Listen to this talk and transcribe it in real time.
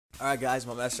Alright guys,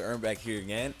 my Master Earn back here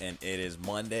again, and it is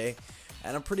Monday,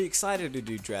 and I'm pretty excited to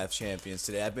do Draft Champions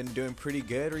today. I've been doing pretty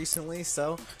good recently,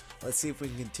 so let's see if we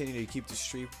can continue to keep the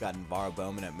streak. We've got Navarro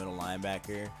Bowman at middle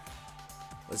linebacker.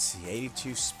 Let's see,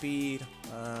 82 speed.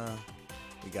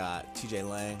 We got TJ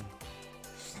Lang.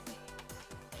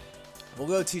 We'll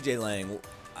go TJ Lang.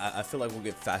 I feel like we'll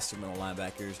get faster middle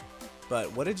linebackers.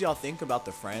 But what did y'all think about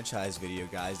the franchise video,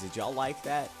 guys? Did y'all like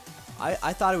that?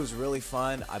 I thought it was really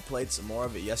fun. I played some more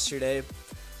of it yesterday.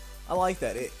 I like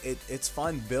that. It's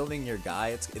fun building your guy.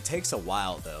 It takes a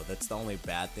while, though. That's the only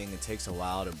bad thing. It takes a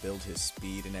while to build his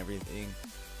speed and everything.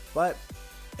 But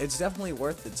it's definitely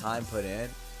worth the time put in.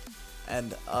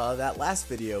 And that last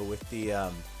video with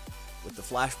the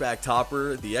flashback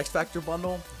topper, the X Factor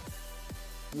bundle,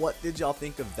 what did y'all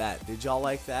think of that? Did y'all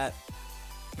like that?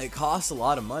 It costs a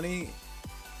lot of money.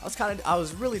 I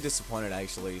was really disappointed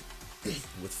actually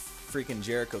with freaking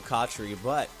Jericho Cotchery,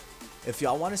 but if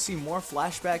y'all want to see more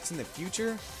flashbacks in the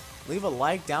future, leave a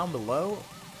like down below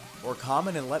or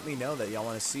comment and let me know that y'all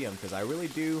want to see them, because I really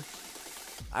do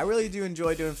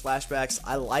enjoy doing flashbacks.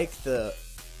 I like the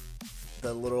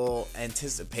little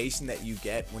anticipation that you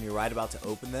get when you're right about to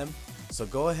open them. So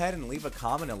go ahead and leave a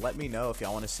comment and let me know if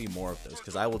y'all want to see more of those,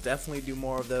 because I will definitely do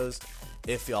more of those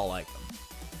if y'all like them.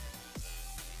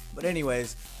 But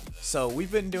anyways, so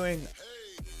we've been doing,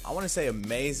 I want to say,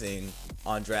 amazing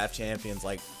on Draft Champions.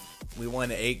 Like, we won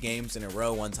 8 games in a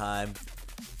row one time.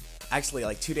 Actually,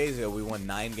 like 2 days ago, we won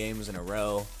 9 games in a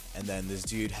row. And then this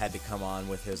dude had to come on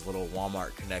with his little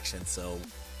Walmart connection, so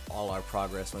all our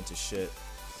progress went to shit.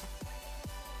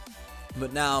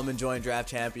 But now I'm enjoying Draft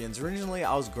Champions. Originally,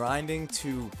 I was grinding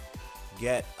to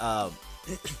get that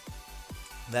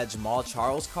Jamal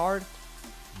Charles card,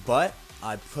 but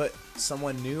I put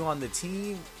someone new on the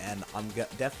team, and I'm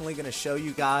definitely going to show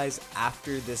you guys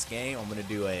after this game. I'm going to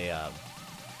do a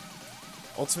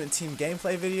Ultimate Team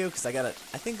gameplay video, because I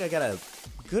think I got a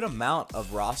good amount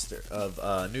of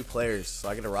new players, so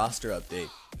I get a roster update.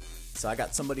 So I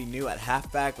got somebody new at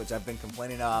halfback, which I've been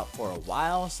complaining about for a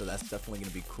while, so that's definitely going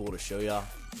to be cool to show y'all.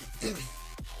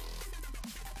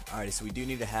 Alrighty, so we do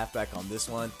need a halfback on this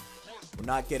one. We're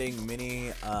not getting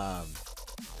many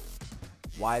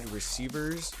wide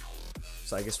receivers,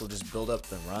 so I guess we'll just build up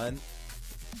the run.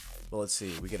 But let's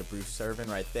see, we get a Bruce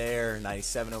Irvin right there,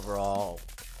 97 overall.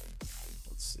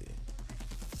 Let's see.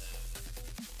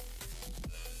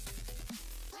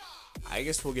 I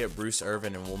guess we'll get Bruce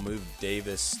Irvin and we'll move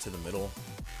Davis to the middle.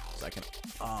 So I can,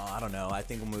 I don't know, I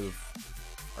think we'll move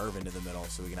Irvin to the middle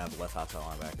so we can have a left outside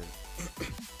linebacker.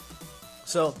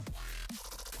 So,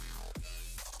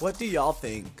 what do y'all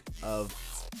think of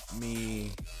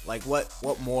me? Like, what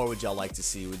more would y'all like to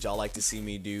see? Would y'all like to see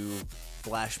me do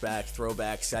flashback,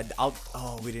 throwbacks?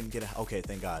 Oh, we didn't get a, okay,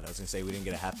 thank God. I was gonna say we didn't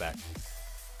get a halfback,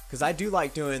 because I do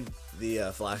like doing the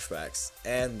flashbacks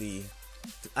and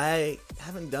I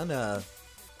haven't done a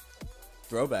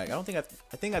throwback. I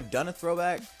think I've done a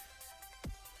throwback,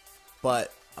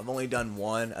 but I've only done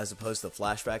one as opposed to the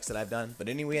flashbacks that I've done. But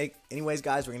anyways,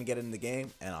 guys, we're gonna get into the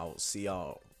game, and I'll see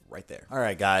y'all right there.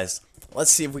 Alright guys,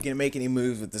 let's see if we can make any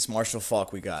moves with this Marshall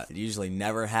Faulk we got. It usually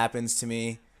never happens to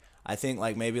me. I think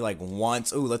maybe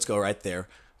once. Ooh, let's go right there.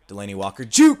 Delaney Walker.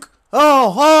 Juke!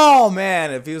 Oh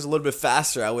man, if he was a little bit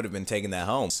faster, I would have been taking that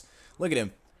home. Look at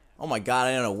him. Oh my God,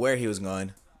 I don't know where he was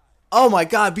going. Oh my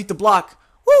God, beat the block.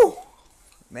 Woo!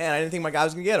 Man, I didn't think my guy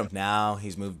was gonna get him. Now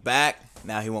he's moved back.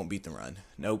 Now he won't beat the run.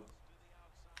 Nope.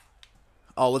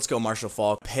 Oh, let's go Marshall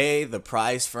Faulk. Pay the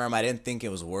price for him. I didn't think it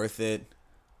was worth it.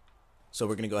 So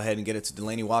we're going to go ahead and get it to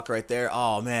Delaney Walker right there.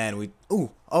 Oh, man.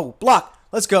 Oh, block.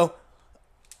 Let's go.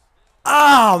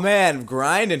 Oh, man.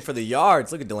 Grinding for the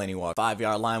yards. Look at Delaney Walker.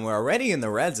 5-yard line. We're already in the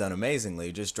red zone,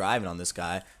 amazingly. Just driving on this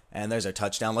guy. And there's our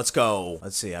touchdown. Let's go.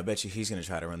 Let's see. I bet you he's going to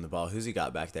try to run the ball. Who's he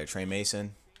got back there? Trey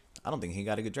Mason? I don't think he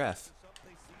got a good draft.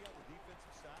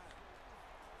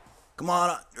 Come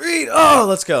on. Reed. Oh,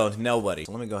 let's go. Nobody.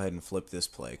 So let me go ahead and flip this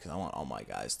play, because I want all my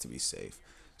guys to be safe.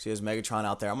 See, there's Megatron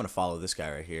out there. I'm going to follow this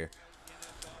guy right here.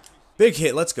 Big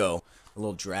hit, let's go. A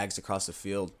little drags across the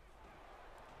field.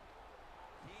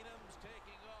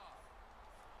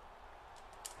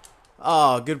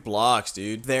 Oh, good blocks,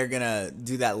 dude. They're gonna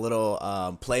do that little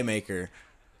playmaker,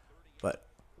 but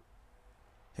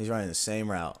he's running the same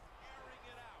route.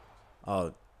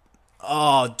 Oh,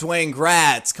 Dwayne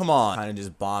Gratz, come on. Trying to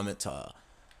just bomb it to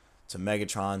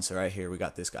Megatron. So right here, we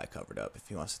got this guy covered up. If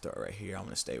he wants to throw it right here, I'm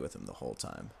gonna stay with him the whole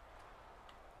time.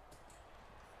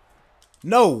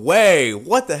 No way!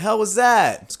 What the hell was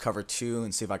that? Let's cover 2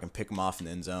 and see if I can pick him off in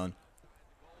the end zone.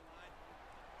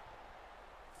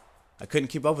 I couldn't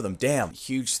keep up with him. Damn.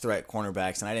 Huge threat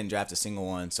cornerbacks, and I didn't draft a single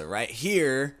one. So right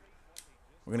here,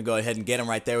 We're going to go ahead and get him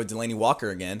right there with Delaney Walker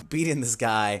again. Beating this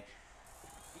guy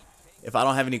if I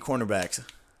don't have any cornerbacks.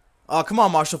 Oh, come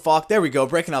on, Marshall Faulk. There we go.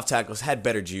 Breaking off tackles. Had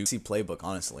better juke. See playbook,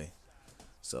 honestly.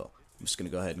 So, I'm just going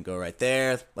to go ahead and go right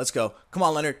there. Let's go. Come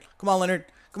on, Leonard. Come on, Leonard.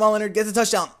 Come on, Leonard. Get the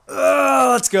touchdown.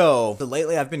 Let's go. So,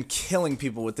 lately, I've been killing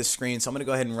people with this screen, so I'm going to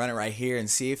go ahead and run it right here and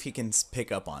see if he can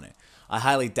pick up on it. I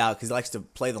highly doubt because he likes to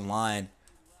play the line.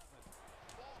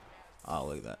 Oh,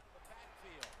 look at that.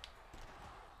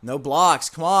 No blocks.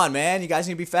 Come on, man. You guys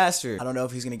need to be faster. I don't know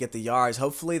if he's going to get the yards.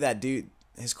 Hopefully, that dude,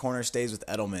 his corner stays with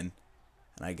Edelman.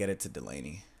 And I get it to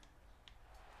Delaney.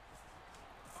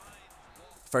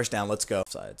 First down, let's go.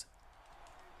 Sides.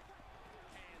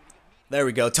 There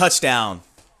we go. Touchdown.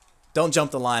 Don't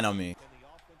jump the line on me.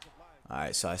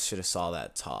 Alright, so I should have saw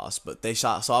that toss. But they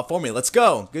saw it for me. Let's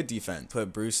go. Good defense.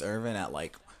 Put Bruce Irvin at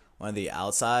like one of the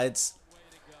outsides.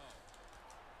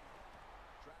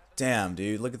 Damn,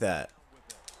 dude. Look at that.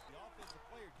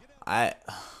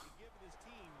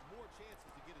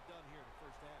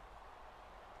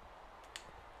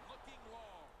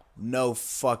 No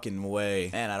fucking way.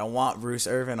 Man, I don't want Bruce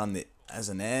Irvin on the as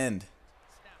an end.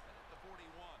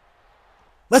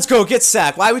 Let's go, get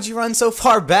sacked. Why would you run so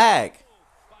far back?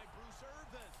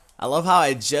 I love how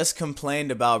I just complained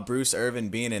about Bruce Irvin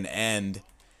being an end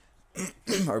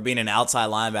or being an outside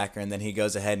linebacker, and then he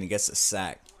goes ahead and gets a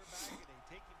sack.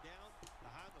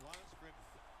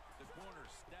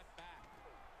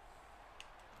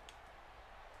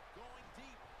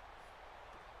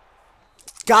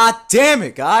 God damn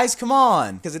it, guys. Come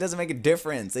on. Because it doesn't make a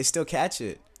difference. They still catch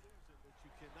it.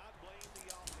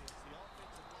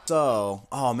 So,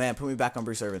 oh, man. Put me back on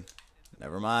Bruce Irvin.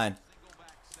 Never mind.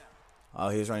 Oh,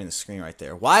 he was running the screen right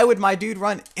there. Why would my dude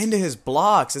run into his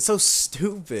blocks? It's so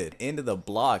stupid. Into the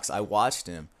blocks. I watched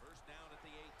him.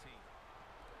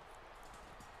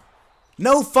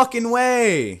 No fucking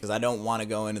way. Because I don't want to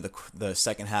go into the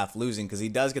second half losing. Because he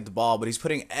does get the ball. But he's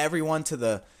putting everyone to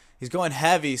the... He's going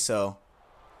heavy, so...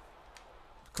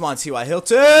 Come on, T.Y.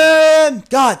 Hilton!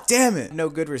 God damn it! No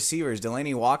good receivers.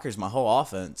 Delaney Walker's my whole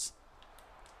offense.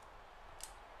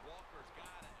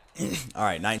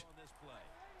 Alright, 9.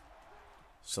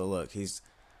 So look, he's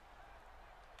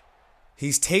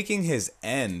taking his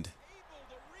end.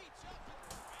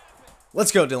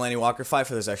 Let's go, Delaney Walker. Fight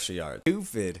for those extra yards.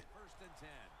 Stupid.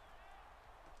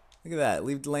 Look at that.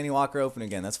 Leave Delaney Walker open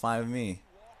again. That's fine with me.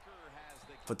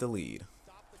 Put the lead.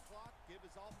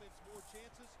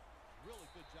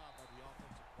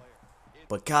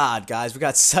 But God, guys, we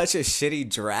got such a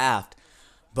shitty draft.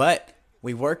 But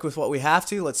we work with what we have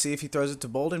to. Let's see if he throws it to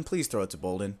Bolden. Please throw it to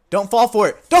Bolden. Don't fall for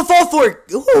it. Don't fall for it.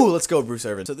 Ooh, let's go, Bruce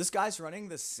Irvin. So this guy's running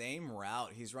the same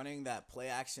route. He's running that play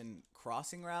action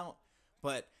crossing route.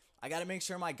 But I got to make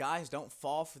sure my guys don't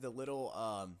fall for the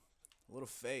little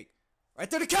fake.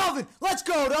 Right there to Calvin. Let's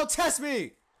go. Don't test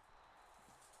me.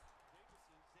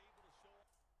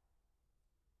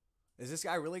 Is this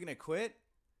guy really going to quit?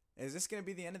 Is this going to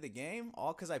be the end of the game?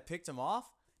 All because I picked him off?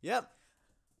 Yep.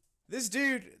 This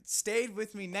dude stayed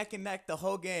with me neck and neck the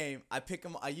whole game. I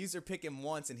user pick him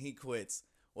once and he quits.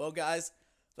 Well, guys,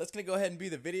 that's going to go ahead and be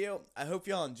the video. I hope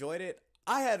y'all enjoyed it.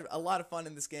 I had a lot of fun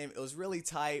in this game. It was really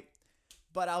tight,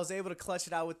 but I was able to clutch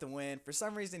it out with the win. For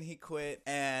some reason, he quit,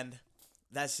 and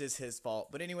that's just his fault.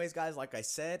 But anyways, guys, like I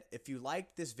said, if you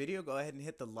liked this video, go ahead and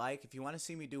hit the like. If you want to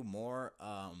see me do more,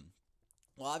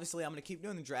 well, obviously, I'm going to keep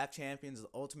doing the Draft Champions, the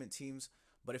Ultimate Teams.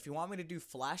 But if you want me to do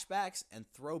flashbacks and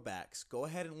throwbacks, go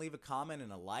ahead and leave a comment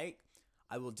and a like.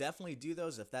 I will definitely do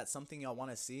those if that's something y'all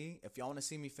want to see. If y'all want to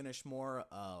see me finish more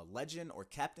Legend or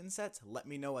Captain sets, let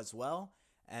me know as well.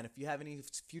 And if you have any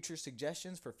future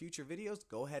suggestions for future videos,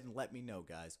 go ahead and let me know,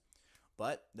 guys.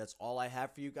 But that's all I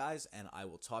have for you guys, and I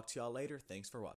will talk to y'all later. Thanks for watching.